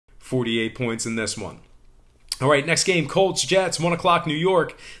48 points in this one. All right, next game, Colts, Jets, 1 o'clock New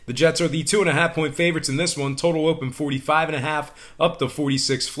York. The Jets are the 2.5-point favorites in this one. Total open 45.5 up to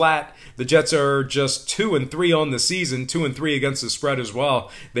 46 flat. The Jets are just 2-3 on the season, 2-3 against the spread as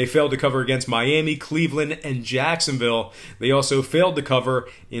well. They failed to cover against Miami, Cleveland, and Jacksonville. They also failed to cover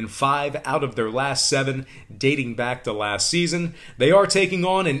in 5 out of their last 7, dating back to last season. They are taking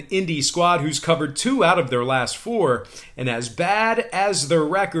on an Indy squad who's covered 2 out of their last 4, and as bad as their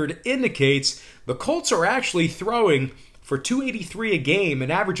record indicates, the Colts are actually throwing for 283 a game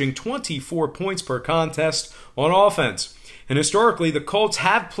and averaging 24 points per contest on offense. And historically, the Colts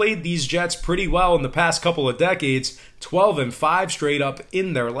have played these Jets pretty well in the past couple of decades, 12-5 straight up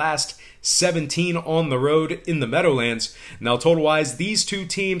in their last 17 on the road in the Meadowlands. Now, total-wise, these two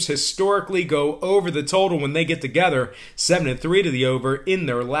teams historically go over the total when they get together, 7-3 to the over in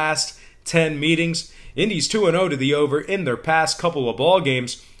their last 10 meetings. Indy's 2-0 to the over in their past couple of ball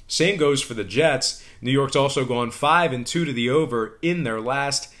games. Same goes for the Jets. New York's also gone 5-2 to the over in their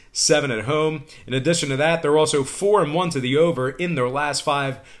last 7 at home. In addition to that, they're also 4-1 to the over in their last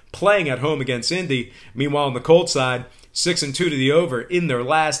 5 playing at home against Indy. Meanwhile, on the Colts side, 6-2 to the over in their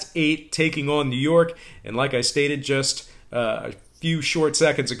last 8 taking on New York. And like I stated just a few short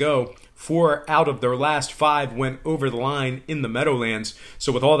seconds ago, 4 out of their last 5 went over the line in the Meadowlands.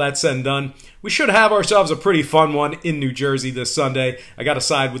 So with all that said and done, we should have ourselves a pretty fun one in New Jersey this Sunday. I got to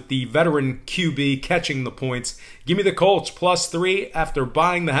side with the veteran QB catching the points. Give me the Colts +3 after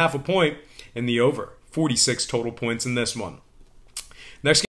buying the half a point and the over. 46 total points in this one. Next